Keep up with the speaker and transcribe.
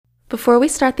Before we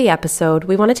start the episode,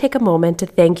 we want to take a moment to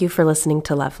thank you for listening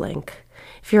to LoveLink.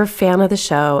 If you're a fan of the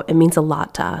show, it means a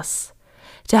lot to us.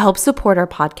 To help support our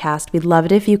podcast, we'd love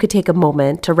it if you could take a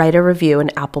moment to write a review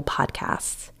in Apple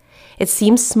Podcasts. It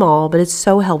seems small, but it's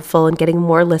so helpful in getting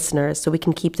more listeners so we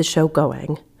can keep the show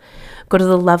going. Go to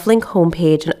the LoveLink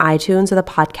homepage in iTunes or the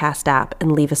podcast app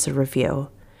and leave us a review.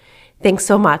 Thanks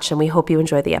so much, and we hope you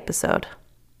enjoy the episode.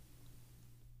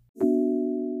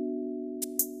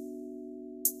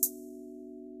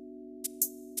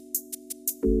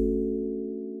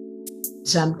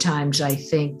 Sometimes I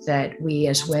think that we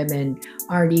as women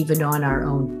aren't even on our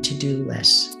own to-do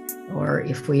lists, or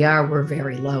if we are, we're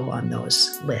very low on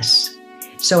those lists.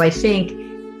 So I think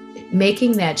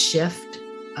making that shift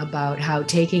about how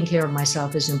taking care of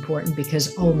myself is important,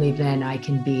 because only then I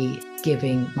can be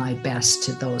giving my best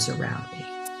to those around me.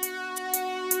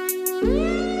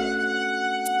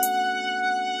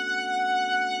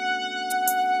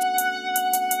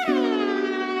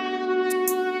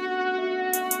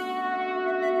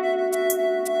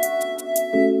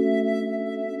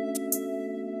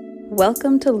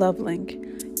 Welcome to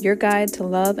LoveLink, your guide to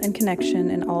love and connection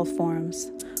in all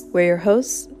forms. We're your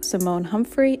hosts, Simone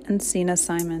Humphrey and Sina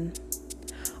Simon.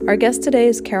 Our guest today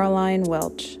is Caroline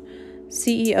Welch,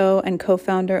 CEO and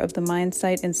co-founder of the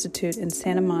MindSight Institute in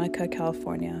Santa Monica,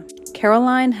 California.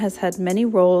 Caroline has had many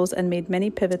roles and made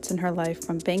many pivots in her life,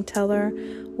 from bank teller,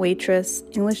 waitress,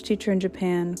 English teacher in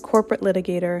Japan, corporate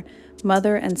litigator,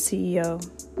 mother, and CEO.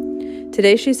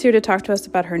 Today, she's here to talk to us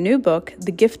about her new book,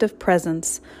 The Gift of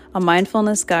Presence, a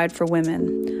mindfulness guide for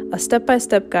women, a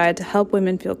step-by-step guide to help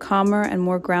women feel calmer and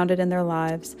more grounded in their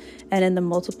lives and in the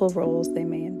multiple roles they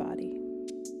may embody.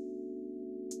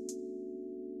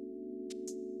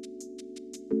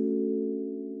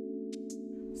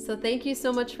 So thank you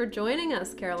so much for joining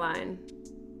us, Caroline.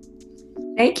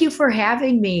 Thank you for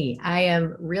having me. I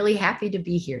am really happy to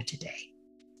be here today.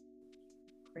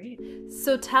 Great.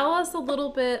 So tell us a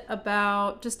little bit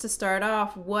about, just to start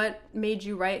off, what made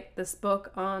you write this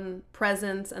book on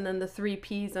presence, and then the 3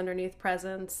 P's underneath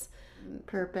presence: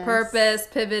 purpose,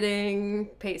 pivoting,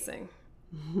 pacing.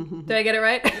 Did I get it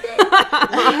right?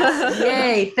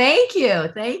 Yay. Thank you.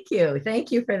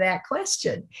 Thank you for that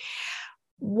question.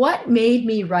 What made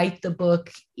me write the book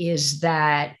is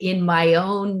that in my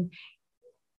own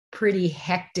pretty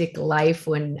hectic life,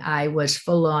 when I was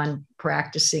full on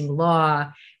practicing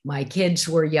law, my kids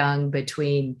were young,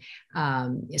 between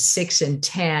 6 and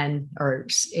 10, or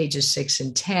ages 6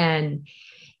 and 10.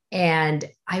 And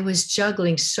I was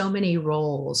juggling so many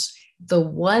roles. The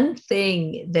one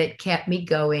thing that kept me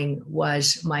going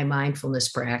was my mindfulness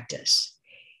practice.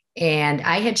 And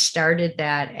I had started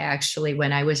that actually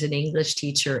when I was an English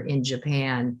teacher in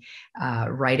Japan,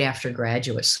 right after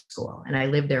graduate school. And I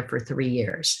lived there for 3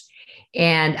 years.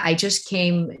 And I just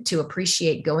came to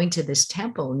appreciate going to this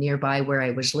temple nearby where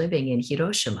I was living in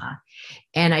Hiroshima.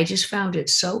 And I just found it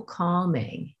so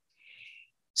calming.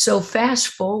 So fast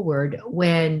forward,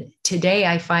 when today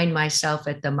I find myself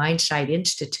at the MindSight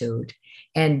Institute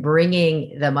and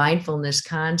bringing the mindfulness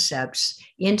concepts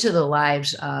into the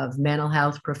lives of mental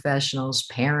health professionals,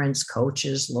 parents,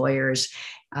 coaches, lawyers,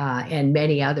 and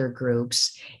many other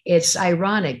groups. It's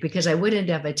ironic, because I wouldn't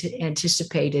have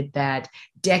anticipated that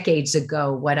decades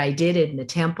ago what I did in the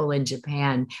temple in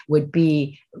Japan would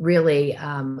be really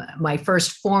my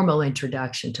first formal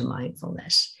introduction to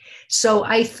mindfulness. So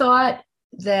I thought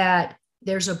that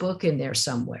there's a book in there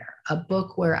somewhere, a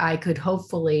book where I could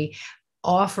hopefully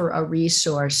offer a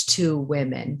resource to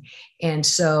women. And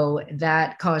so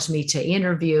that caused me to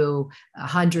interview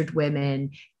 100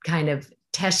 women, kind of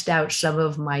test out some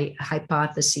of my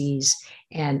hypotheses,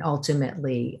 and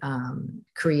ultimately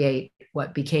create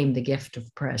what became The Gift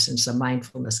of Presence, a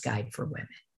mindfulness guide for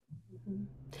women.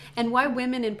 And why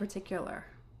women in particular?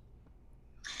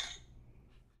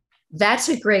 That's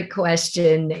a great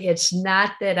question. It's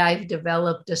not that I've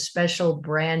developed a special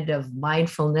brand of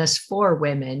mindfulness for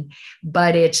women,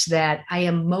 but it's that I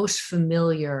am most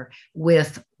familiar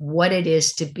with what it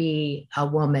is to be a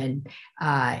woman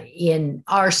in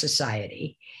our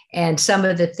society. And some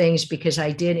of the things, because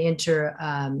I did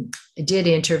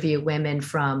interview women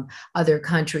from other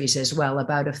countries as well.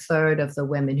 About a third of the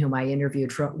women whom I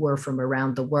interviewed were from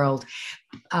around the world.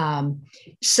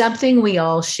 Something we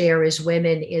all share as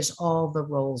women is all the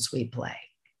roles we play.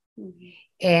 Mm-hmm.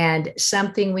 And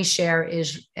something we share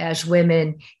is, as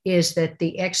women, is that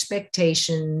the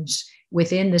expectations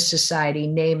within the society,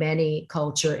 name any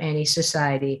culture, any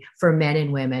society, for men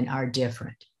and women are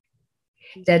different.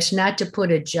 That's not to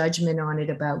put a judgment on it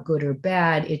about good or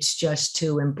bad. It's just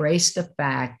to embrace the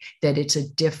fact that it's a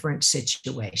different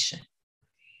situation.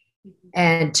 Mm-hmm.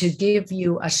 And to give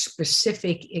you a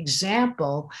specific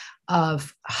example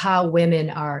of how women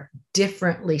are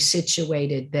differently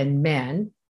situated than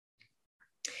men,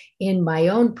 in my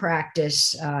own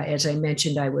practice, as I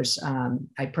mentioned,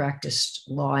 I practiced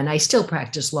law, and I still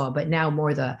practice law, but now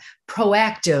more the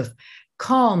proactive,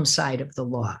 calm side of the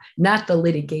law, not the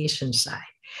litigation side.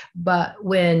 But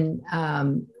when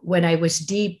I was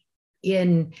deep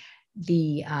in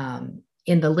the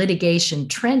litigation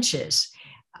trenches,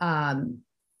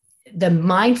 the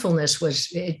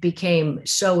mindfulness became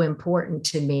so important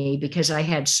to me because I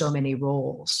had so many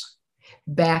roles.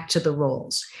 Back to the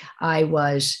roles. I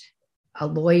was a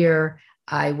lawyer.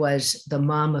 I was the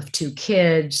mom of 2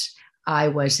 kids. I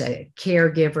was a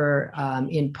caregiver,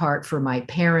 in part for my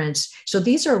parents. So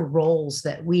these are roles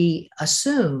that we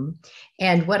assume.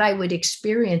 And what I would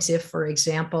experience if, for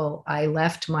example, I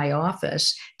left my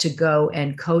office to go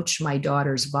and coach my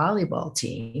daughter's volleyball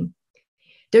team,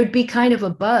 there'd be kind of a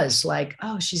buzz like,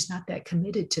 oh, she's not that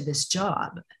committed to this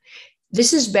job.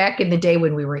 This is back in the day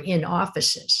when we were in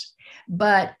offices.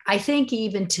 But I think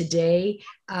even today,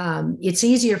 it's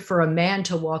easier for a man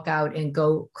to walk out and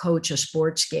go coach a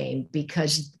sports game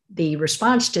because the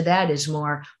response to that is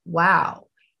more, wow,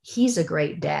 he's a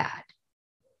great dad,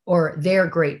 or they're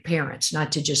great parents,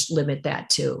 not to just limit that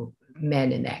to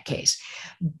men in that case.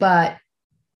 But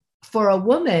for a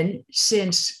woman,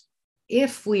 since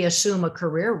if we assume a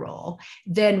career role,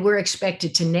 then we're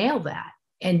expected to nail that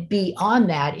and be on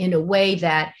that in a way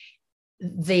that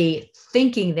the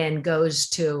thinking then goes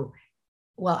to,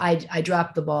 well, I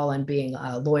dropped the ball on being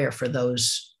a lawyer for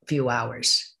those few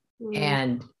hours.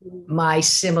 And my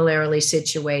similarly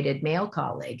situated male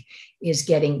colleague is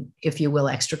getting, if you will,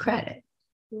 extra credit.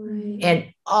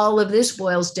 And all of this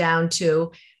boils down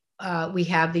to we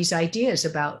have these ideas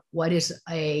about what is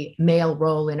a male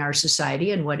role in our society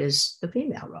and what is the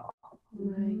female role.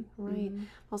 Right.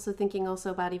 Also thinking also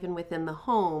about even within the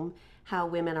home, how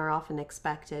women are often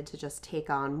expected to just take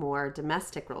on more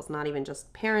domestic roles, not even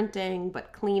just parenting,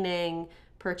 but cleaning,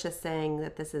 purchasing,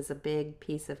 that this is a big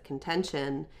piece of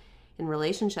contention in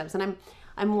relationships. And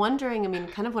I'm wondering, I mean,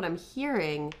 kind of what I'm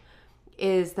hearing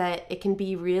is that it can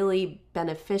be really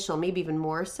beneficial, maybe even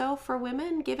more so for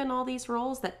women, given all these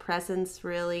roles, that presence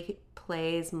really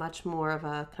plays much more of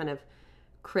a kind of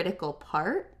critical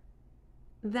part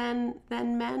than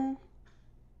men.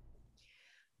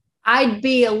 I'd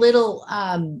be a little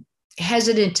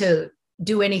hesitant to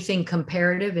do anything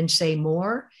comparative and say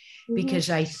more, because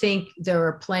I think there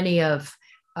are plenty of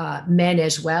men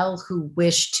as well who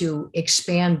wish to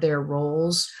expand their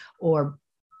roles or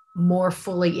more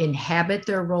fully inhabit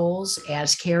their roles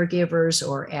as caregivers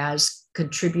or as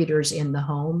contributors in the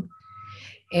home,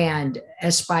 and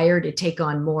aspire to take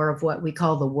on more of what we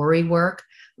call the worry work.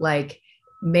 Like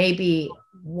maybe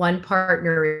one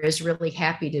partner is really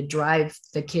happy to drive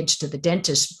the kids to the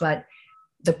dentist, but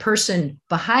the person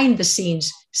behind the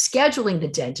scenes scheduling the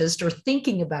dentist or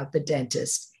thinking about the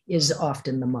dentist is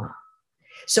often the mom.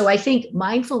 So I think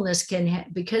mindfulness can,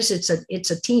 because it's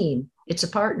a team, it's a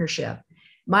partnership.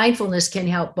 Mindfulness can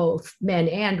help both men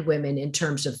and women in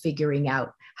terms of figuring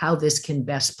out how this can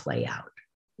best play out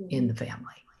in the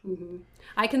family.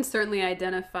 I can certainly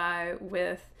identify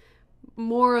with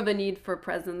more of a need for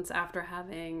presence after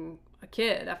having a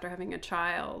kid, after having a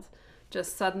child.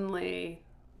 Just suddenly,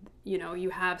 you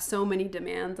have so many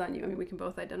demands on you. I mean, we can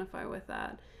both identify with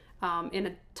that in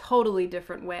a totally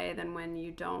different way than when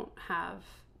you don't have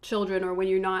children or when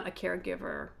you're not a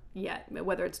caregiver yet,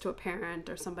 whether it's to a parent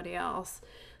or somebody else.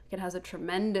 It has a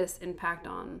tremendous impact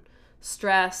on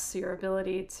stress, your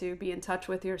ability to be in touch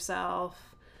with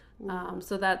yourself.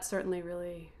 So that certainly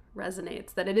really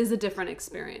resonates, that it is a different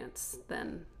experience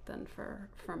than for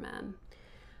men.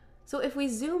 So if we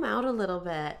zoom out a little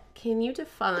bit, can you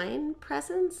define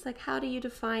presence? Like, how do you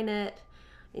define it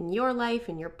in your life,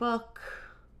 in your book?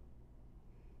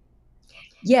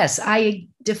 Yes, I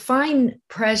define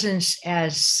presence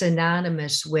as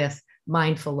synonymous with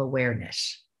mindful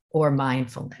awareness or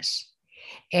mindfulness.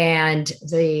 And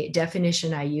the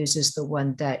definition I use is the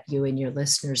one that you and your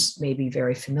listeners may be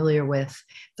very familiar with,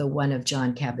 the one of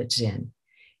Jon Kabat-Zinn,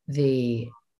 the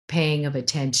paying of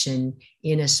attention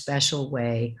in a special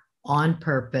way on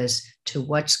purpose to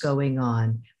what's going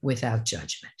on without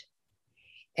judgment.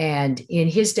 And in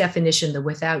his definition, the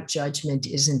without judgment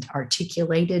isn't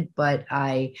articulated, but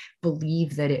I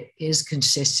believe that it is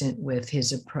consistent with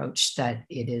his approach, that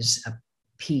it is a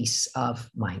piece of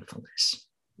mindfulness.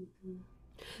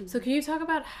 So can you talk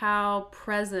about how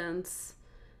presence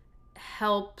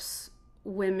helps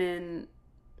women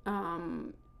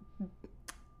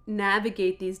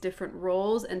navigate these different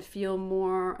roles and feel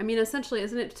more, I mean, essentially,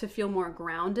 isn't it to feel more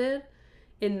grounded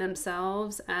in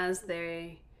themselves as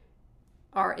they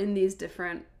are in these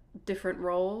different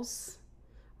roles?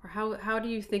 Or how do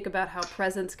you think about how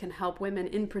presence can help women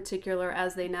in particular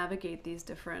as they navigate these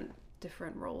different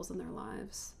roles in their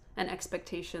lives and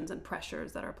expectations and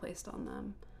pressures that are placed on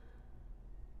them?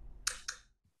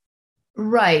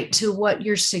 Right. To what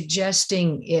you're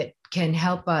suggesting, it can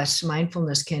help us,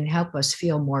 mindfulness can help us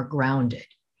feel more grounded.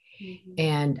 Mm-hmm.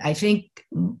 And I think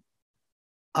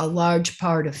a large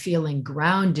part of feeling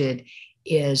grounded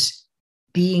is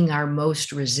being our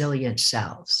most resilient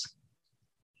selves.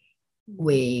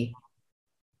 We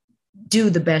do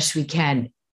the best we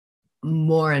can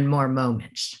more and more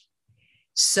moments.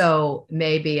 So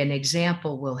maybe an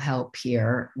example will help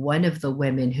here. One of the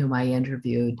women whom I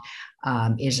interviewed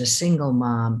is a single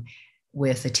mom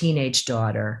with a teenage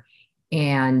daughter.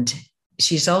 And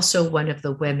she's also one of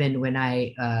the women, when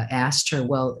I asked her,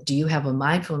 well, do you have a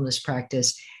mindfulness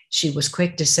practice? She was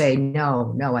quick to say,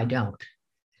 no, I don't.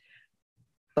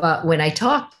 But when I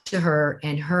talked to her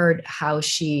and heard how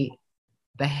she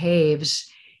behaves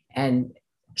and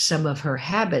some of her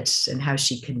habits and how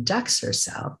she conducts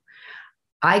herself,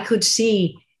 I could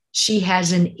see she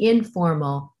has an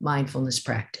informal mindfulness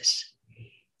practice.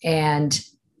 And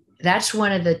that's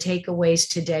one of the takeaways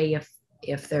today.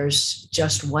 If there's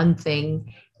just one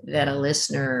thing that a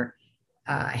listener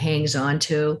hangs on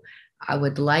to, I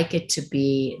would like it to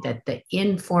be that the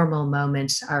informal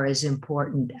moments are as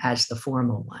important as the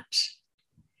formal ones.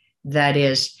 That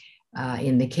is,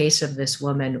 in the case of this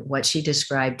woman, what she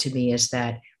described to me is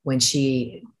that when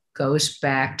she goes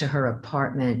back to her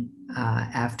apartment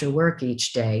after work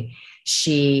each day,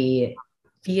 she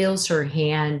feels her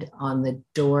hand on the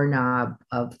doorknob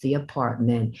of the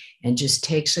apartment and just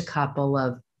takes a couple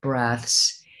of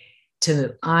breaths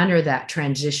to honor that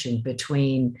transition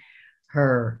between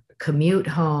her commute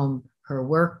home, her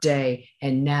work day,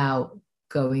 and now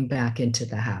going back into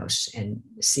the house and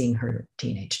seeing her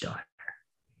teenage daughter.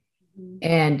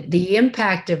 And the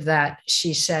impact of that,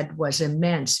 she said, was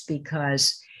immense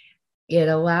because it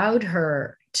allowed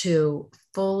her to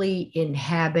fully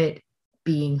inhabit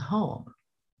being home.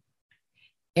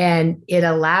 And it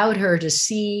allowed her to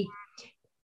see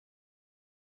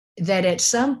that at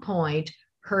some point,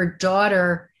 her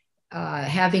daughter,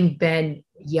 having been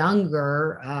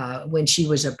younger, when she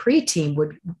was a preteen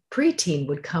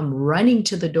would come running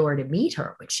to the door to meet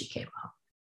her when she came home.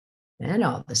 And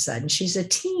all of a sudden, she's a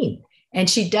teen. And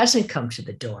she doesn't come to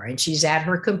the door and she's at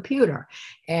her computer.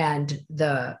 And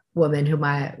the woman whom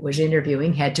I was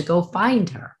interviewing had to go find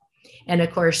her. And of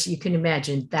course, you can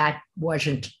imagine that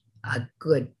wasn't a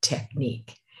good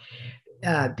technique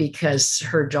because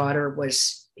her daughter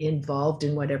was involved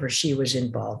in whatever she was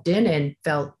involved in and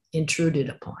felt intruded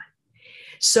upon.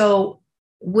 So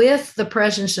with the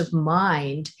presence of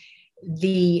mind,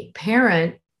 the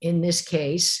parent in this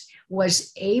case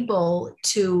was able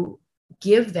to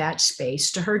give that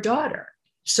space to her daughter.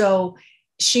 So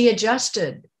she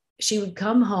adjusted. She would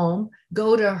come home,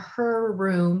 go to her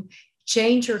room,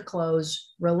 change her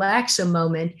clothes, relax a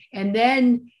moment, and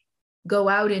then go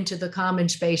out into the common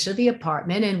space of the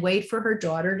apartment and wait for her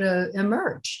daughter to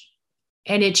emerge.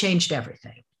 And it changed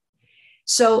everything.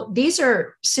 So these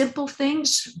are simple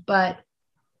things, but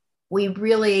we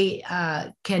really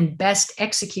can best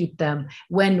execute them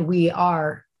when we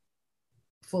are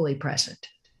fully present.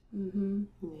 Mm-hmm.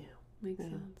 Yeah, makes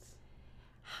sense.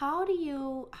 How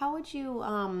would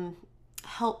you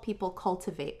help people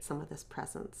cultivate some of this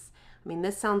presence? I mean,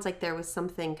 this sounds like there was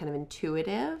something kind of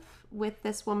intuitive with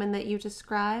this woman that you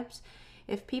described.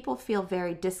 If people feel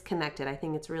very disconnected, I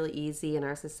think it's really easy in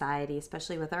our society,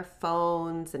 especially with our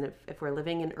phones, and if we're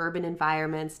living in urban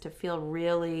environments, to feel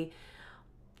really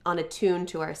unattuned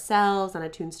to ourselves,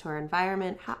 unattuned to our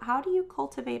environment. How do you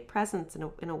cultivate presence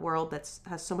in a world that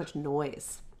has so much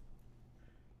noise?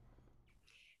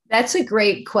 That's a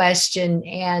great question.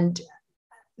 And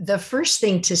the first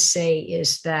thing to say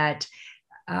is that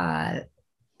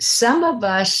some of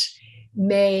us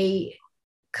may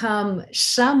come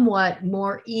somewhat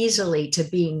more easily to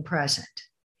being present.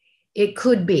 It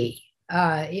could be.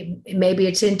 Maybe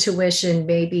it's intuition,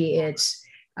 maybe it's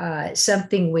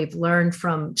something we've learned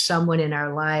from someone in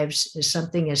our lives, is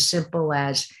something as simple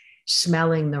as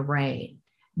smelling the rain,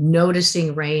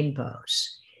 noticing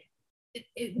rainbows,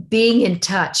 being in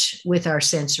touch with our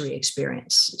sensory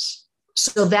experiences.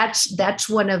 So that's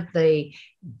one of the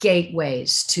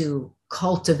gateways to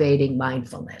cultivating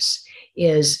mindfulness,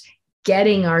 is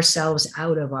getting ourselves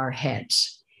out of our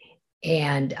heads.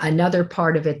 And another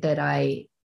part of it that I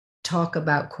talk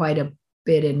about quite a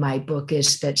bit in my book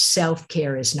is that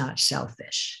self-care is not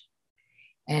selfish.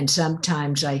 And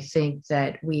sometimes I think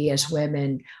that we as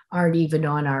women aren't even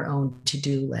on our own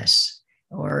to-do lists,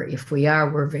 or if we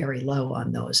are, we're very low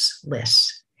on those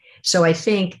lists. So I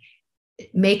think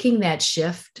making that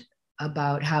shift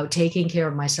about how taking care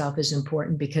of myself is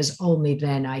important, because only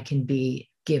then I can be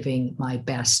giving my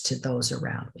best to those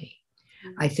around me.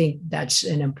 I think that's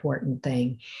an important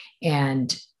thing.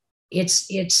 And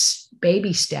it's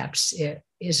baby steps. It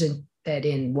isn't that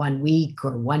in 1 week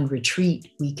or one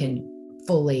retreat we can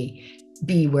fully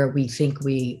be where we think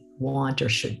we want or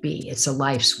should be. It's a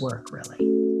life's work, really.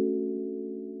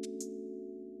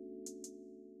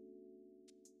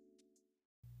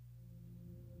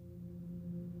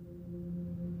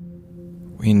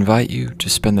 We invite you to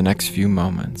spend the next few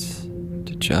moments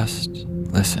to just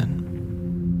listen.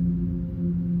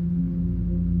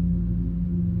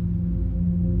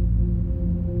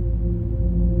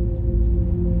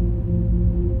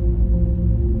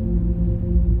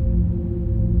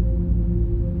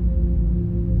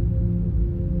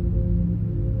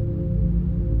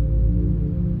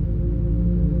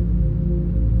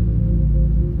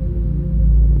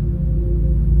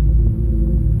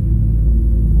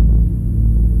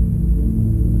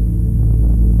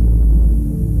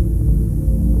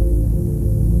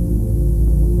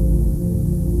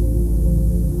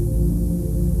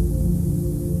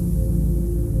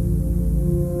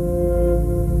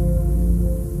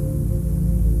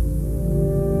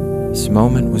 This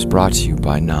moment was brought to you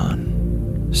by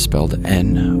Non, spelled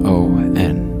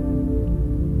N-O-N,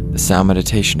 the sound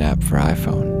meditation app for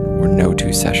iPhone, where no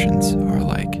two sessions are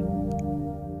alike.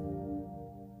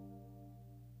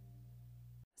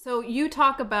 So you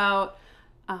talk about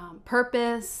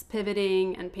purpose,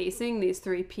 pivoting, and pacing, these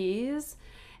 3 Ps,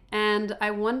 and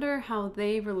I wonder how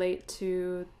they relate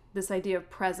to this idea of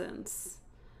presence,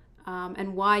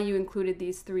 and why you included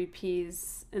these 3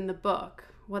 Ps in the book.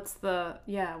 What's the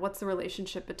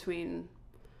relationship between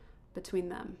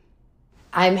them?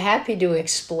 I'm happy to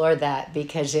explore that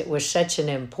because it was such an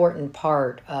important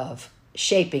part of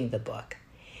shaping the book.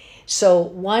 So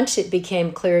once it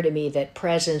became clear to me that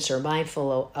presence or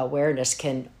mindful awareness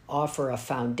can offer a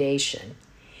foundation,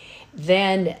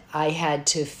 then I had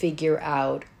to figure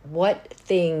out what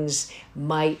things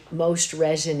might most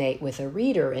resonate with a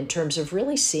reader in terms of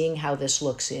really seeing how this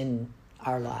looks in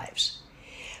our lives.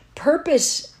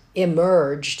 Purpose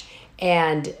emerged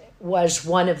and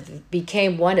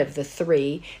became one of the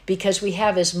 3 because we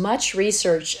have as much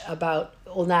research about,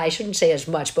 I shouldn't say as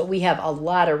much, but we have a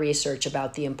lot of research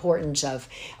about the importance of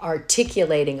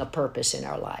articulating a purpose in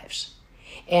our lives.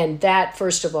 And that,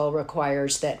 first of all,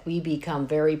 requires that we become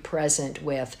very present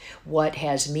with what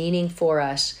has meaning for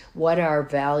us, what our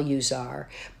values are.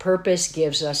 Purpose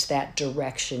gives us that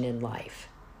direction in life.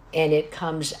 And it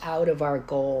comes out of our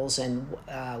goals and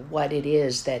what it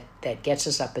is that gets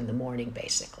us up in the morning,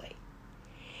 basically.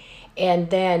 And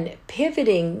then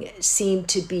pivoting seemed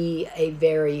to be a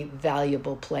very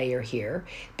valuable player here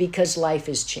because life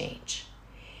is change.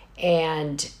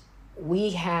 And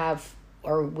we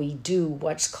do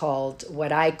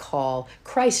what I call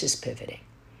crisis pivoting.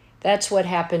 That's what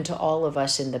happened to all of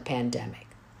us in the pandemic.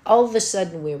 All of a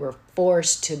sudden, we were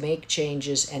forced to make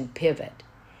changes and pivot.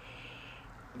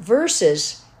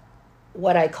 Versus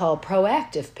what I call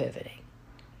proactive pivoting,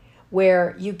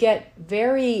 where you get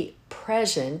very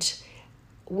present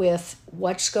with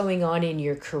what's going on in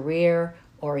your career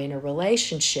or in a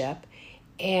relationship,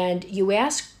 and you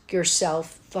ask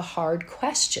yourself the hard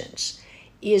questions.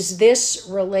 Is this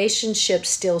relationship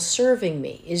still serving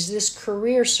me? Is this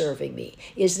career serving me?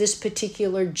 Is this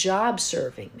particular job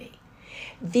serving me?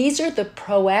 These are the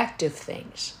proactive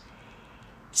things.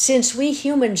 Since we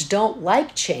humans don't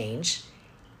like change,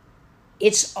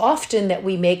 it's often that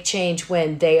we make change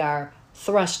when they are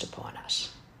thrust upon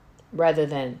us, rather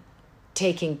than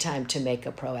taking time to make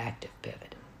a proactive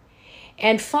pivot.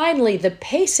 And finally, the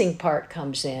pacing part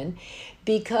comes in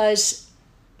because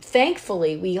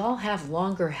thankfully we all have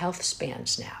longer health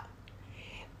spans now.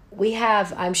 We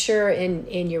have, I'm sure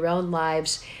in your own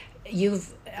lives,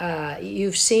 you've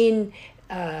seen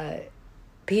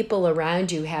people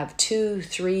around you have 2,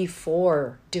 3,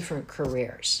 4 different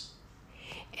careers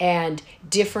and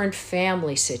different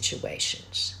family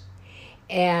situations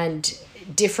and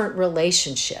different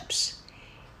relationships.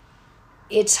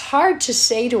 It's hard to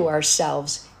say to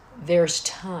ourselves, there's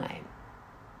time,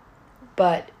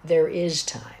 but there is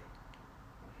time.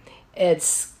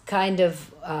 It's kind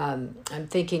of, I'm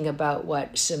thinking about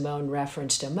what Simone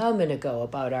referenced a moment ago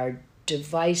about our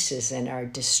devices and our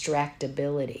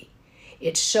distractibility.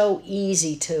 It's so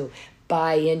easy to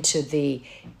buy into the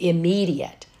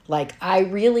immediate. Like, I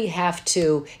really have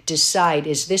to decide,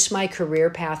 is this my career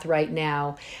path right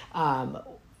now?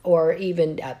 Or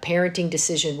even a parenting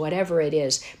decision, whatever it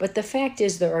is. But the fact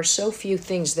is, there are so few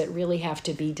things that really have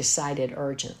to be decided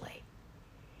urgently.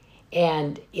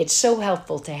 And it's so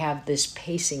helpful to have this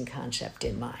pacing concept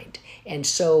in mind, and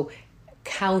so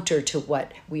counter to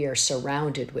what we are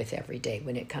surrounded with every day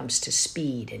when it comes to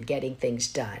speed and getting things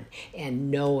done and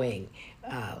knowing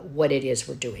what it is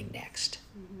we're doing next.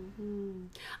 Mm-hmm.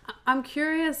 I'm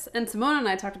curious, and Simone and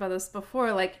I talked about this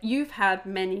before, like, you've had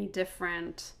many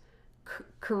different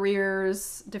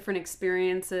careers, different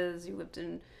experiences. You lived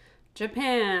in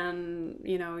Japan,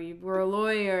 you were a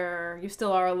lawyer, you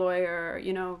still are a lawyer,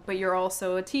 but you're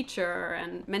also a teacher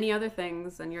and many other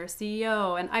things, and you're a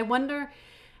CEO. And I wonder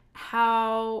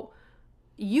how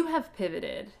you have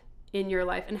pivoted in your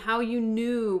life and how you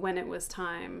knew when it was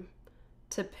time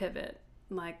to pivot.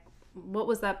 Like, what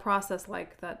was that process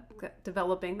like, that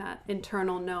developing that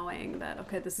internal knowing that,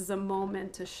 okay, this is a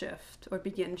moment to shift or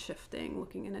begin shifting,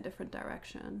 looking in a different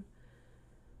direction?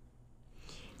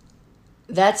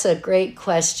 That's a great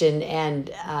question. And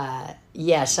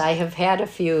yes, I have had a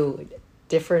few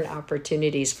different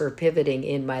opportunities for pivoting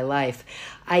in my life.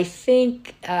 I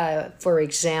think, for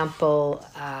example,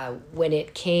 when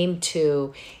it came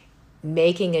to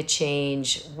making a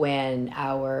change when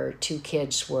our two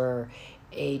kids were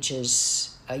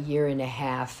ages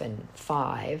 1.5 and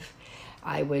 5,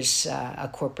 I was a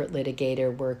corporate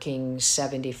litigator working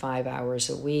 75 hours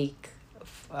a week,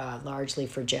 largely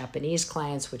for Japanese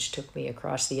clients, which took me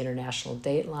across the international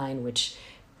date line, which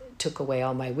took away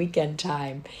all my weekend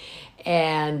time.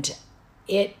 And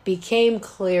it became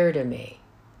clear to me,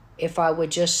 if I would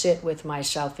just sit with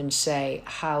myself and say,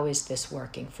 how is this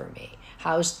working for me?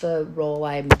 How's the role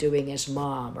I'm doing as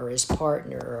mom or as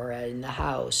partner or in the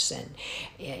house and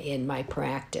in my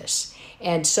practice?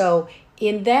 And so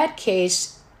in that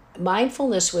case,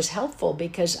 mindfulness was helpful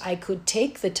because I could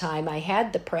take the time, I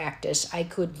had the practice, I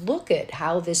could look at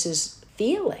how this is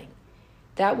feeling.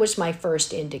 That was my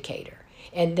first indicator.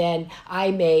 And then I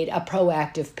made a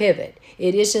proactive pivot.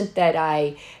 It isn't that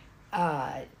I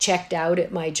checked out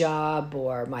at my job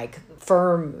or my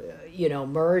firm,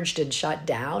 merged and shut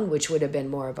down, which would have been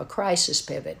more of a crisis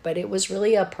pivot. But it was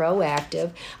really a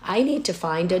proactive, I need to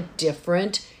find a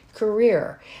different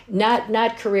career.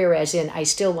 Not career as in I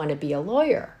still want to be a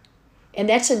lawyer. And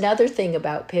that's another thing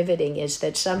about pivoting, is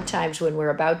that sometimes when we're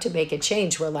about to make a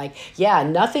change, we're like, yeah,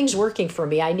 nothing's working for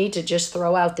me. I need to just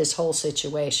throw out this whole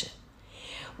situation.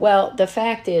 Well, the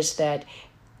fact is that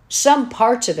some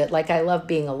parts of it, like I love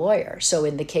being a lawyer. So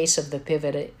in the case of the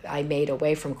pivot I made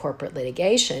away from corporate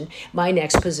litigation, my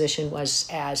next position was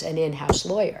as an in-house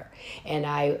lawyer. And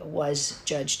I was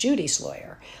Judge Judy's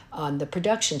lawyer on the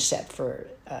production set for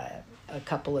a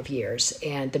couple of years.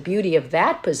 And the beauty of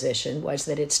that position was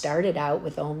that it started out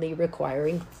with only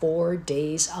requiring 4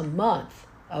 days a month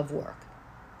of work,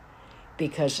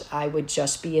 because I would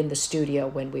just be in the studio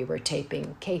when we were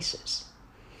taping cases.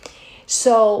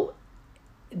 So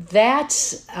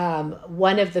that's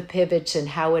one of the pivots and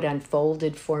how it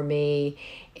unfolded for me.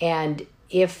 And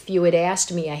if you had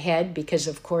asked me ahead, because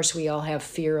of course we all have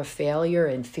fear of failure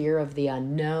and fear of the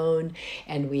unknown,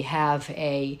 and we have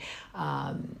a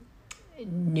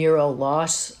neuro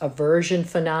loss aversion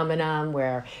phenomenon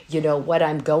where, what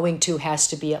I'm going to has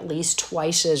to be at least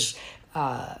twice as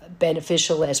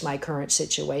beneficial as my current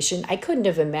situation. I couldn't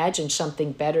have imagined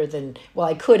something better than, well,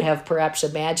 I could have perhaps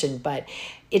imagined, but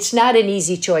it's not an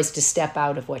easy choice to step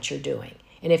out of what you're doing.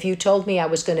 And if you told me I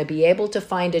was going to be able to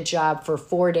find a job for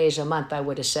 4 days a month, I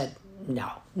would have said, no,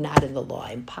 not in the law,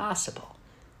 impossible.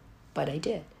 But I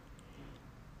did.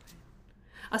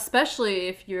 Especially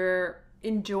if you're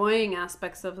enjoying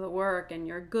aspects of the work and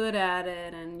you're good at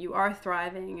it and you are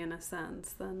thriving in a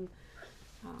sense, then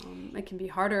it can be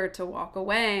harder to walk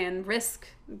away and risk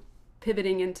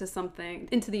pivoting into something,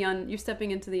 you're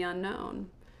stepping into the unknown.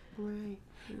 Right.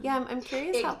 Yeah, I'm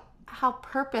curious how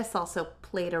purpose also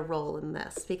played a role in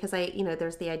this, because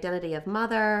there's the identity of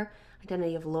mother,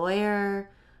 identity of lawyer,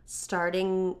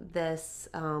 starting this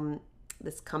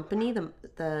this company,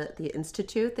 the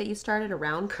institute that you started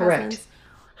around presence.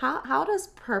 Correct. How does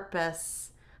purpose?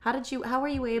 How were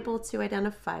you able to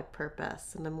identify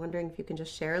purpose? And I'm wondering if you can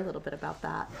just share a little bit about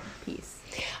that piece.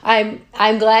 I'm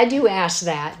glad you asked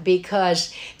that,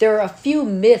 because there are a few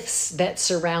myths that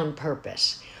surround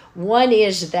purpose. One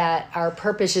is that our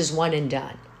purpose is one and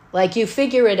done. Like you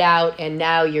figure it out and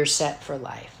now you're set for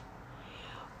life.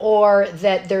 Or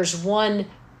that there's one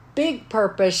big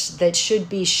purpose that should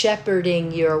be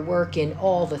shepherding your work in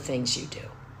all the things you do.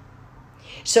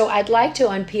 So I'd like to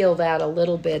unpeel that a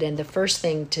little bit. And the first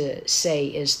thing to say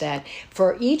is that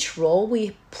for each role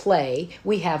we play,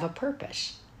 we have a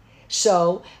purpose.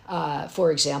 So,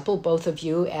 for example, both of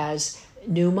you as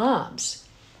new moms,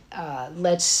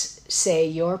 let's say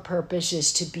your purpose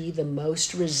is to be the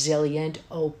most resilient,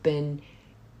 open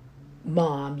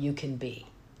mom you can be.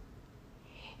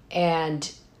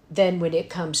 And then when it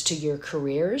comes to your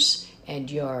careers and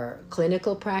your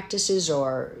clinical practices,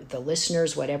 or the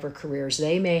listeners, whatever careers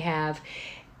they may have,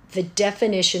 the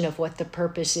definition of what the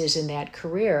purpose is in that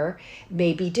career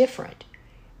may be different.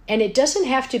 And it doesn't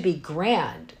have to be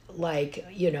grand, like,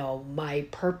 my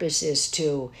purpose is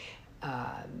to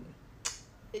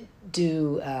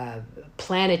do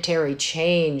planetary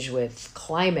change with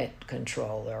climate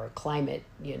control or climate,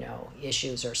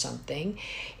 issues or something.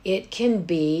 It can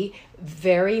be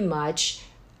very much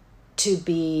to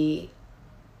be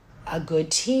a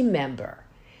good team member,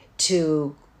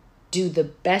 to do the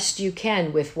best you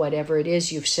can with whatever it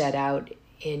is you've set out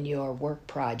in your work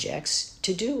projects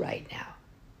to do right now.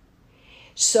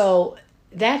 So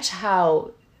that's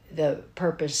how the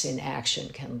purpose in action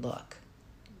can look.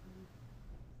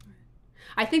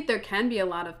 I think there can be a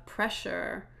lot of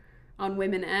pressure on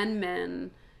women and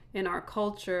men in our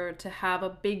culture to have a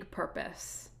big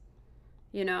purpose.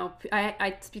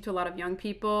 I speak to a lot of young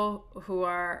people who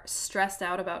are stressed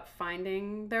out about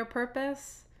finding their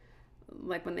purpose.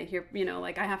 Like when they hear,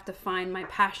 like, I have to find my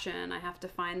passion. I have to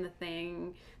find the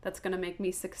thing that's going to make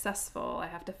me successful. I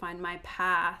have to find my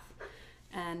path.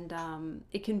 And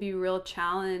it can be a real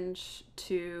challenge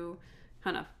to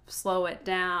kind of slow it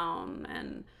down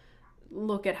and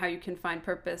look at how you can find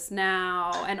purpose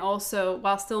now, and also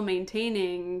while still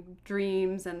maintaining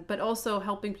dreams, but also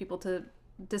helping people to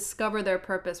discover their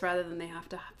purpose rather than they have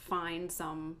to find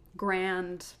some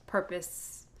grand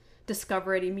purpose,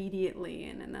 discover it immediately,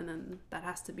 and then that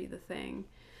has to be the thing.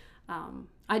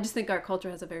 I just think our culture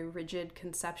has a very rigid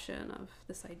conception of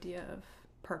this idea of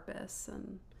purpose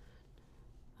and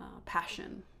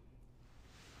passion.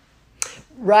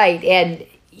 Right, and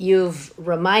you've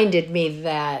reminded me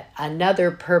that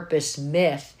another purpose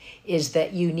myth is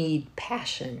that you need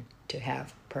passion to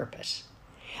have purpose.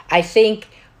 I think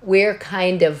we're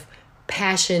kind of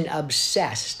passion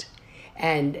obsessed,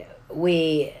 and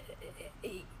we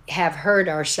have heard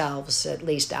ourselves, at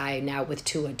least I now with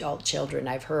 2 adult children,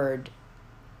 I've heard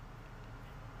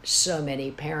so many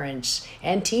parents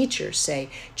and teachers say,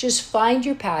 just find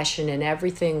your passion and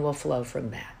everything will flow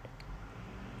from that.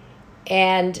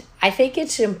 And I think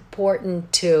it's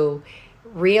important to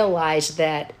realize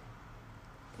that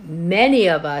many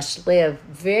of us live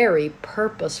very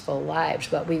purposeful lives,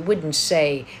 but we wouldn't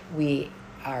say we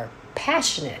are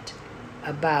passionate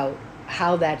about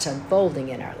how that's unfolding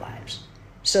in our lives.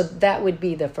 So that would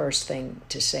be the first thing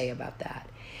to say about that.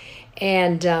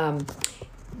 And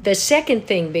the second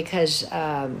thing, because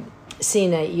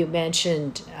Sina, you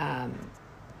mentioned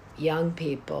young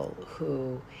people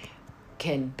who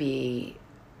can be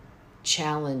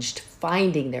challenged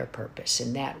finding their purpose,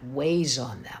 and that weighs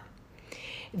on them.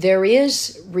 There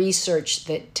is research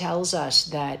that tells us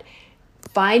that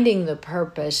finding the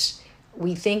purpose,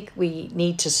 we think we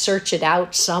need to search it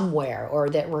out somewhere, or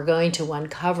that we're going to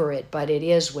uncover it, but it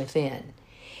is within.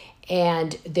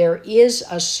 And there is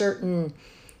a certain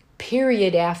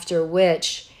period after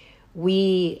which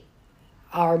we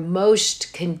are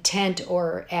most content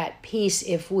or at peace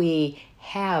if we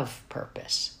have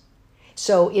purpose.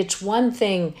 So it's one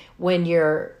thing when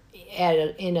you're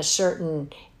in a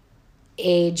certain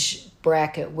age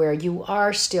bracket where you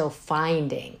are still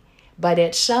finding, but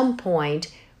at some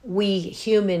point we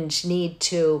humans need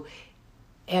to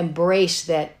embrace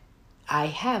that I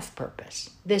have purpose.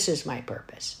 This is my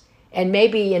purpose. And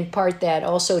maybe in part that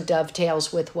also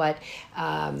dovetails with what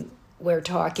we're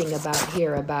talking about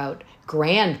here about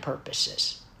grand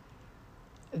purposes.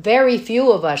 Very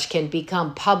few of us can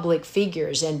become public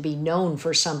figures and be known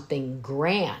for something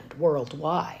grand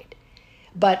worldwide.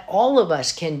 But all of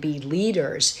us can be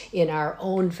leaders in our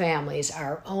own families,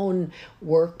 our own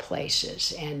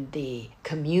workplaces, and the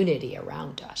community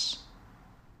around us.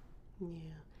 Yeah.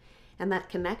 And that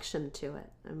connection to it.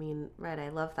 I mean, right, I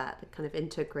love that. It kind of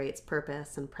integrates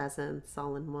purpose and presence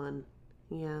all in one.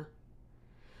 Yeah.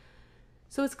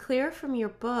 So it's clear from your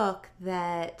book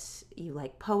that you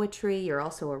like poetry, you're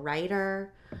also a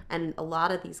writer, and a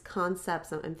lot of these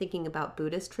concepts, I'm thinking about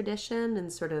Buddhist tradition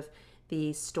and sort of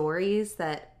the stories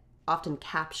that often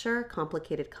capture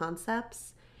complicated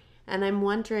concepts. And I'm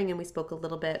wondering, and we spoke a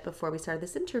little bit before we started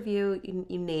this interview, you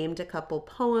named a couple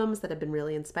poems that have been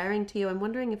really inspiring to you. I'm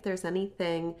wondering if there's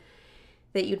anything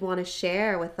that you'd want to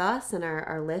share with us and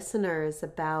our listeners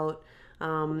about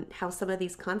how some of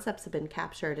these concepts have been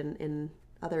captured in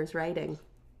others' writing.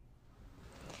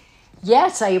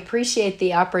 Yes, I appreciate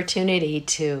the opportunity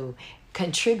to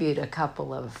contribute a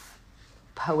couple of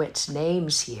poets'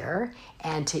 names here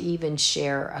and to even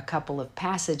share a couple of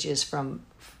passages from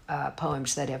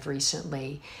poems that have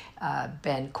recently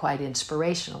been quite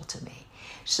inspirational to me.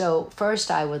 So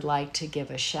first, I would like to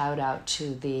give a shout out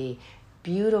to the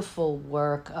beautiful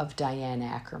work of Diane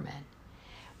Ackerman.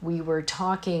 We were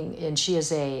talking, and she is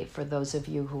for those of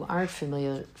you who aren't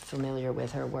familiar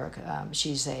with her work,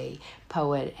 she's a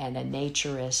poet and a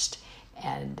naturist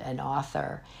and an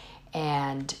author.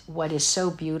 And what is so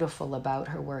beautiful about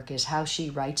her work is how she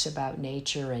writes about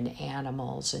nature and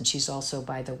animals. And she's also,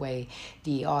 by the way,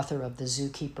 the author of The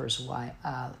Zookeeper's Wife.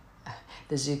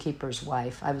 The Zookeeper's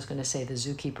Wife. I was going to say The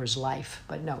Zookeeper's Life,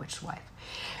 but no, it's wife.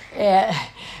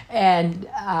 And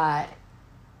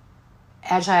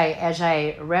as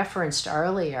I referenced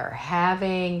earlier,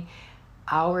 having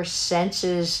our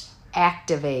senses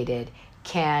activated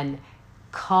can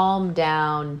calm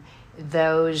down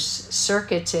those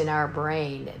circuits in our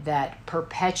brain that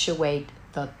perpetuate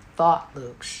the thought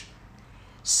loops.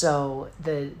 So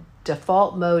the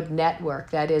default mode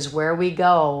network, that is where we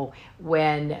go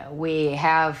when we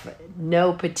have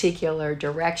no particular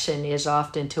direction, is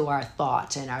often to our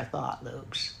thoughts and our thought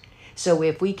loops. So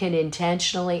if we can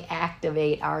intentionally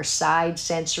activate our side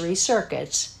sensory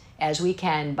circuits, as we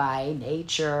can by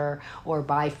nature or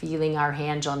by feeling our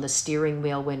hands on the steering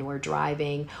wheel when we're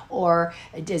driving, or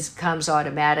it just comes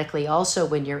automatically also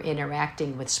when you're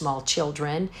interacting with small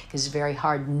children, because it's very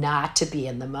hard not to be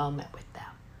in the moment with them.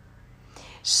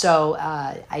 So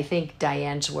I think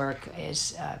Diane's work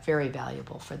is very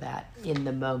valuable for that in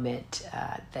the moment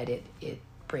that it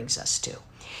brings us to.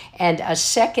 And a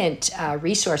second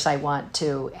resource I want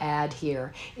to add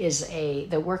here is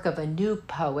the work of a new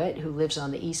poet who lives on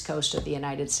the East Coast of the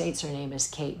United States. Her name is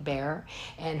Kate Baer,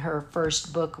 and her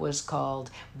first book was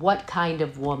called What Kind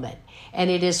of Woman?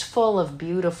 And it is full of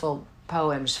beautiful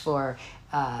poems for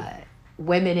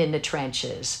women in the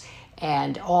trenches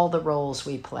and all the roles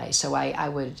we play. So I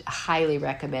would highly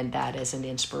recommend that as an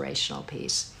inspirational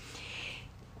piece.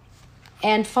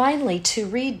 And finally, to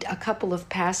read a couple of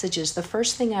passages, the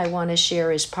first thing I want to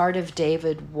share is part of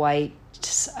David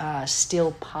Whyte's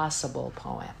Still Possible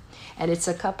poem. And it's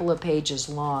a couple of pages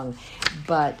long,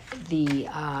 but the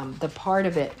part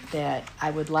of it that I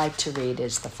would like to read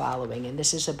is the following, and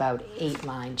this is about 8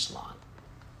 lines long.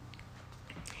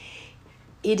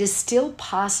 It is still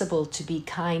possible to be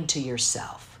kind to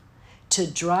yourself, to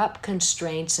drop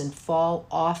constraints and fall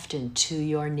often to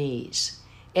your knees.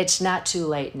 It's not too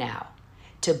late now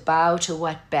to bow to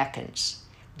what beckons,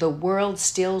 the world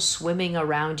still swimming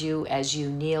around you as you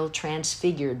kneel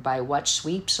transfigured by what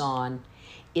sweeps on.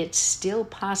 It's still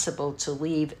possible to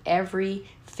leave every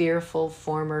fearful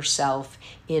former self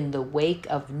in the wake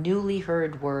of newly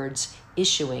heard words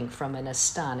issuing from an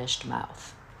astonished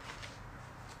mouth.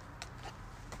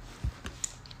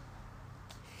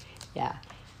 Yeah,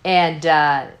 and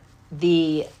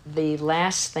the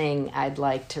last thing I'd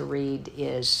like to read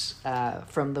is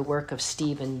from the work of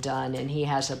Stephen Dunn, and he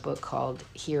has a book called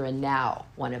Here and Now,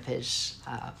 one of his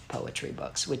poetry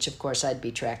books, which of course I'd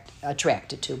be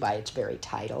attracted to by its very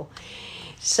title.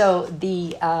 So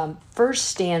the first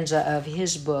stanza of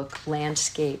his book,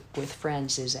 Landscape with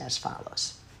Friends, is as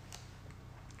follows.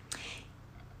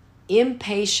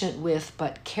 Impatient with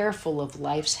but careful of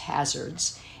life's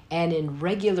hazards, and in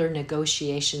regular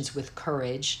negotiations with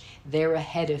courage, there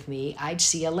ahead of me I'd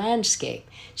see a landscape,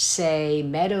 say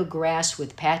meadow grass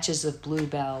with patches of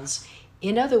bluebells,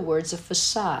 in other words a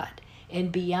facade,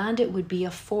 and beyond it would be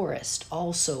a forest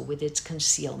also with its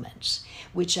concealments,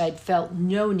 which I'd felt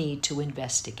no need to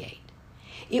investigate.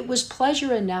 It was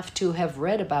pleasure enough to have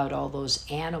read about all those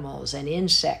animals and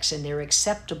insects and their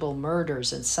acceptable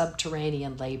murders and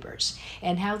subterranean labors,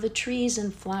 and how the trees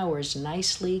and flowers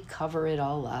nicely cover it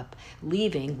all up,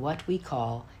 leaving what we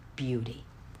call beauty.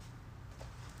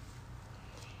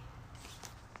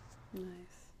 Nice.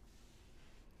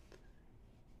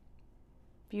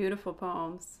 Beautiful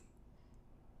poems.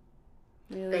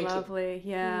 Really Thank lovely.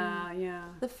 you. Yeah, yeah.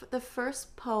 The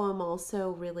first poem also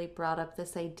really brought up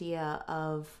this idea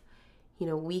of,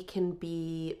 we can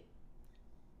be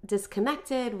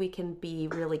disconnected, we can be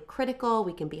really critical,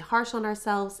 we can be harsh on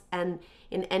ourselves, and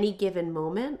in any given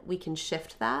moment, we can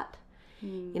shift that.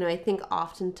 I think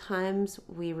oftentimes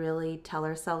we really tell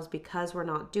ourselves because we're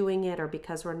not doing it, or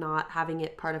because we're not having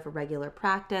it part of a regular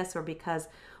practice, or because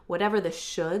whatever the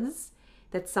shoulds,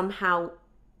 that somehow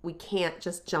we can't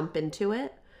just jump into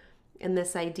it. And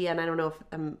this idea, and I don't know if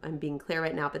I'm being clear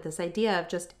right now, but this idea of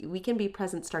just we can be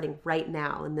present starting right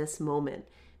now in this moment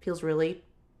feels really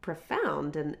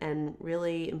profound and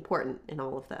really important in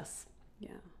all of this. Yeah.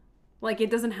 Like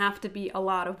it doesn't have to be a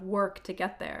lot of work to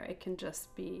get there. It can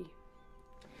just be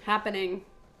happening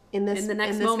in the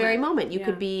next moment. Very moment. You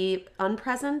could be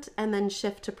unpresent and then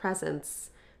shift to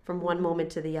presence from one moment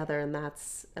to the other. And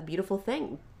that's a beautiful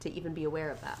thing to even be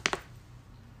aware of that.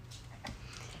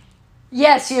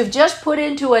 Yes, you've just put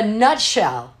into a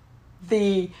nutshell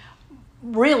the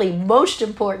really most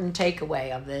important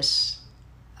takeaway of this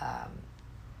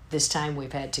this time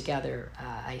we've had together,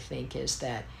 I think, is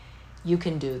that you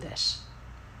can do this.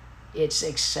 It's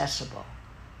accessible.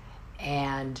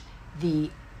 And the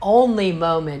only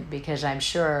moment, because I'm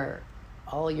sure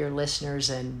all your listeners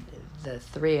and the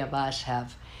three of us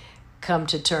have come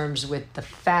to terms with the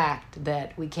fact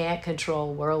that we can't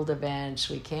control world events,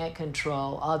 we can't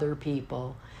control other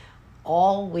people.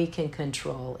 All we can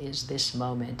control is this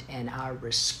moment and our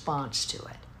response to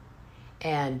it.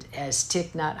 And as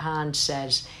Thich Nhat Hanh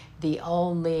says, the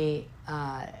only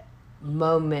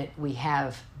moment we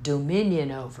have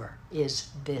dominion over is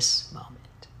this moment.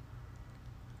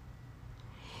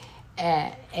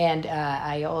 And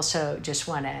I also just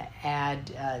want to add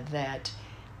that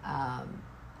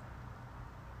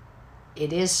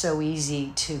it is so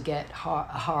easy to get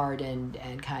hard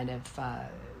and kind of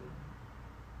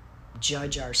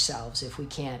judge ourselves if we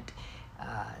can't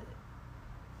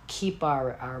keep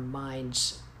our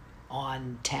minds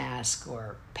on task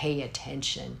or pay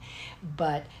attention.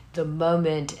 But the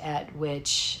moment at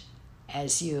which,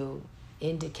 as you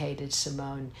indicated,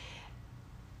 Simone,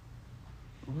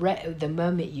 the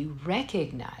moment you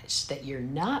recognize that you're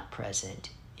not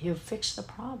present, you've fixed the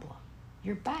problem.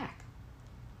 You're back.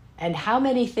 And how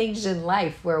many things in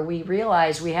life where we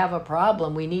realize we have a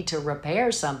problem, we need to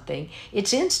repair something,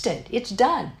 it's instant, it's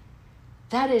done.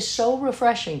 That is so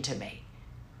refreshing to me.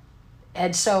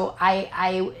 And so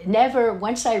I never,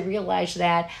 once I realized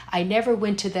that, I never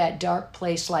went to that dark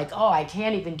place like, oh, I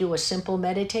can't even do a simple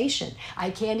meditation. I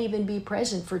can't even be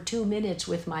present for 2 minutes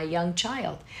with my young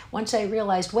child. Once I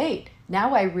realized, wait,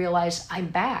 now I realize I'm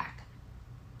back.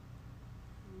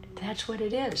 That's what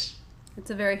it is. It's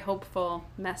a very hopeful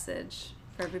message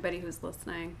for everybody who's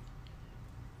listening.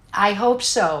 I hope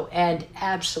so, and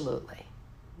absolutely.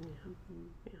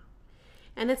 Yeah.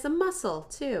 And it's a muscle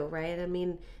too, right? I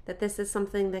mean, that this is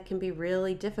something that can be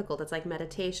really difficult. It's like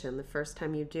meditation. The first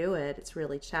time you do it, it's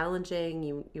really challenging.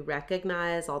 You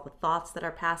recognize all the thoughts that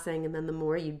are passing, and then the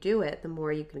more you do it, the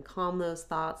more you can calm those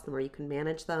thoughts, the more you can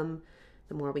manage them,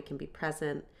 the more we can be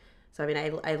present. So, I mean,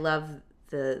 I love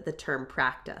the term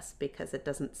practice because it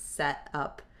doesn't set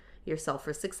up yourself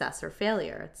for success or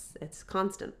failure. It's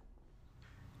constant.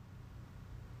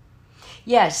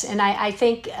 Yes, and I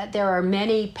think there are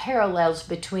many parallels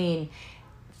between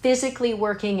physically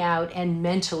working out and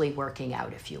mentally working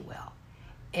out, if you will.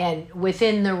 And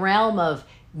within the realm of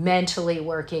mentally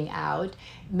working out,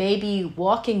 maybe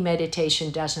walking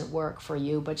meditation doesn't work for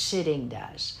you, but sitting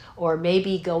does. Or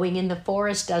maybe going in the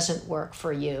forest doesn't work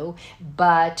for you,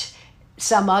 but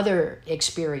some other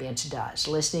experience does,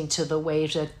 listening to the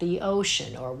waves at the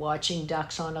ocean or watching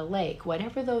ducks on a lake,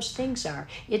 whatever those things are.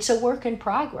 It's a work in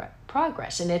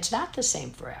progress, and it's not the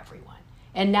same for everyone.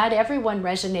 And not everyone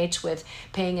resonates with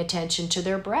paying attention to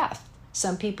their breath.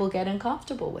 Some people get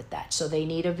uncomfortable with that, so they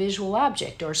need a visual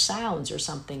object or sounds or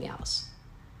something else.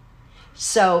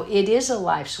 So it is a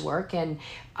life's work, and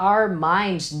our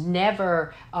minds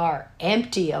never are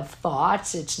empty of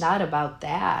thoughts. It's not about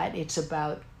that. It's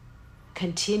about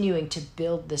continuing to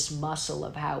build this muscle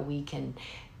of how we can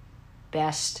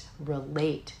best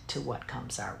relate to what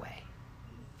comes our way.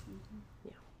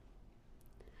 Yeah.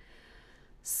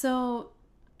 So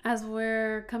as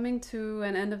we're coming to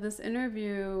an end of this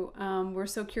interview, we're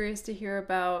so curious to hear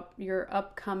about your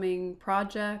upcoming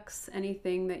projects,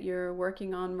 anything that you're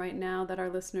working on right now that our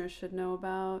listeners should know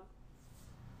about.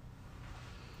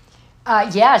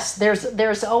 Yes, there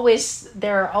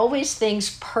are always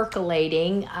things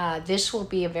percolating. This will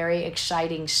be a very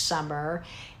exciting summer,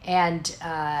 and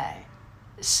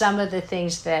some of the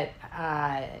things that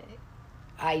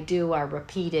I do are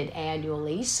repeated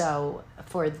annually. So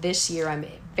for this year, I'm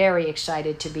very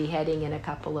excited to be heading in a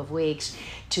couple of weeks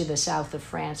to the south of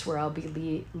France, where I'll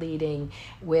be leading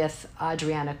with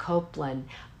Adriana Copeland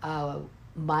a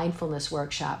mindfulness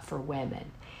workshop for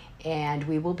women. And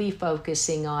we will be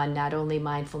focusing on not only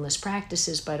mindfulness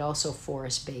practices, but also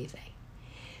forest bathing.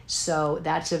 So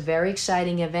that's a very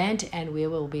exciting event, and we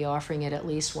will be offering it at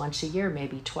least once a year,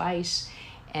 maybe twice.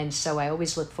 And so I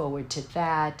always look forward to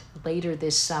that. Later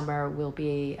this summer,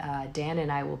 Dan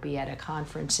and I will be at a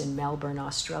conference in Melbourne,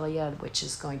 Australia, which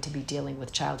is going to be dealing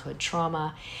with childhood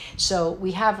trauma. So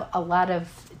we have a lot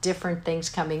of different things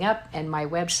coming up, and my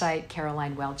website,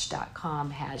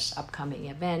 carolinewelch.com, has upcoming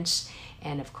events.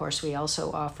 And of course, we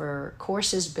also offer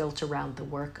courses built around the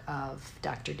work of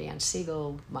Dr. Dan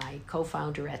Siegel, my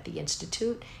co-founder at the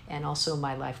Institute, and also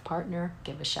my life partner.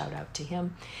 Give a shout out to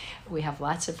him. We have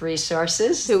lots of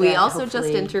resources. Who we also just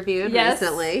interviewed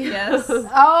recently. Yes.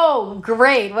 Oh,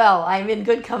 great. Well, I'm in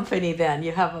good company then.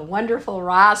 You have a wonderful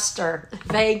roster.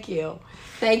 Thank you.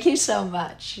 Thank you so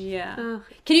much. Yeah.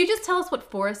 Can you just tell us what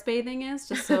forest bathing is,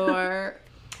 just so our...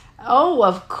 Oh,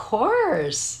 of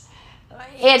course.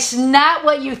 It's not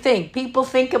what you think. People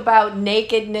think about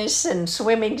nakedness and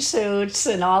swimming suits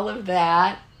and all of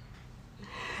that.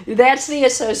 That's the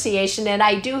association, and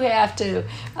I do have to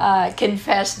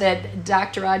confess that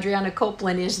Dr. Adriana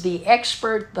Copeland is the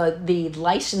expert, the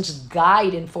licensed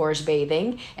guide in forest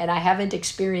bathing, and I haven't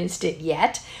experienced it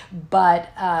yet, but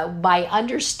my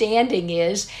understanding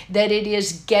is that it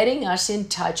is getting us in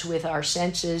touch with our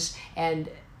senses, and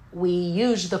we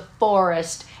use the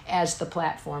forest as the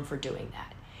platform for doing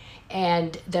that.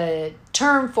 And the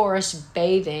term forest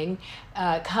bathing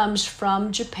comes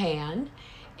from Japan,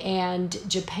 and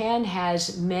Japan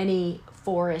has many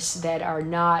forests that are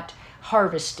not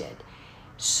harvested.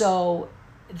 So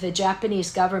the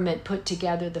Japanese government put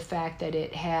together the fact that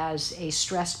it has a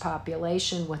stressed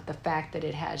population with the fact that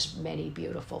it has many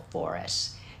beautiful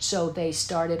forests. So they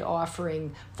started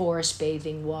offering forest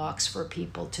bathing walks for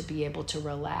people to be able to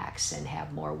relax and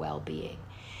have more well-being.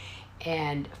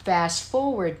 And fast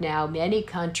forward now, many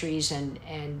countries and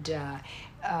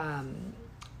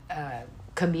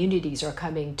communities are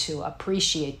coming to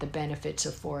appreciate the benefits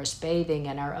of forest bathing,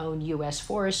 and our own U.S.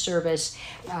 Forest Service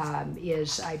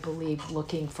is, I believe,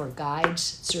 looking for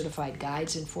guides, certified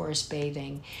guides in forest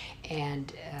bathing,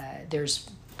 and there's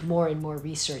more and more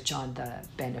research on the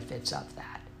benefits of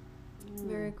that.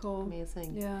 Very cool.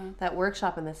 Amazing. Yeah. That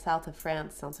workshop in the south of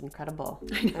France sounds incredible.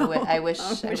 I know. I wish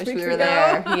we were go.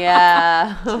 there.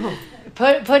 Yeah.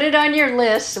 Put it on your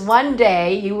list. One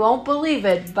day, you won't believe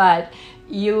it, but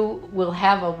you will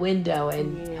have a window,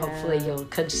 and hopefully you'll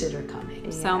consider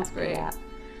coming. Sounds great. Yeah.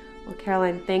 Well,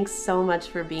 Caroline, thanks so much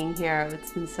for being here.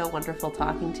 It's been so wonderful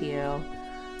talking to you.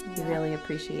 We really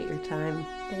appreciate your time.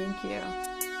 Thank you.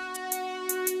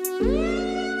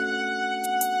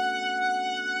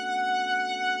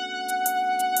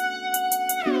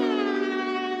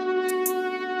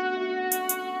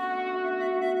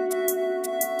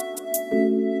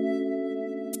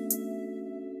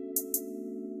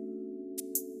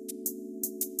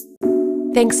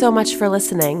 Thanks so much for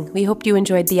listening. We hope you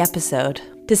enjoyed the episode.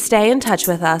 To stay in touch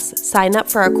with us, sign up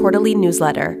for our quarterly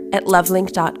newsletter at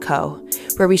lovelink.co,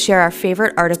 where we share our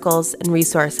favorite articles and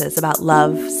resources about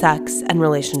love, sex, and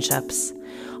relationships.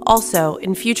 Also,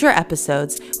 in future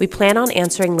episodes, we plan on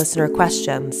answering listener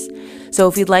questions. So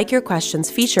if you'd like your questions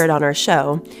featured on our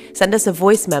show, send us a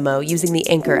voice memo using the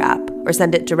Anchor app, or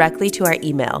send it directly to our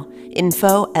email,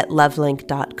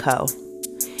 info@lovelink.co.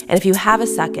 And if you have a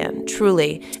second,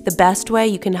 truly, the best way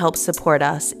you can help support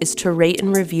us is to rate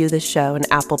and review the show in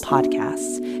Apple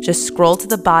Podcasts. Just scroll to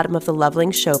the bottom of the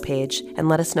Lovelink show page and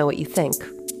let us know what you think.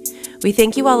 We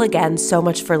thank you all again so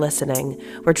much for listening.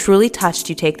 We're truly touched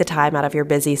you take the time out of your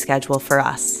busy schedule for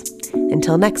us.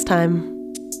 Until next time.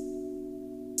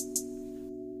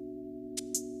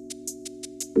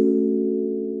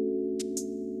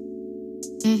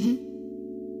 Mm-hmm.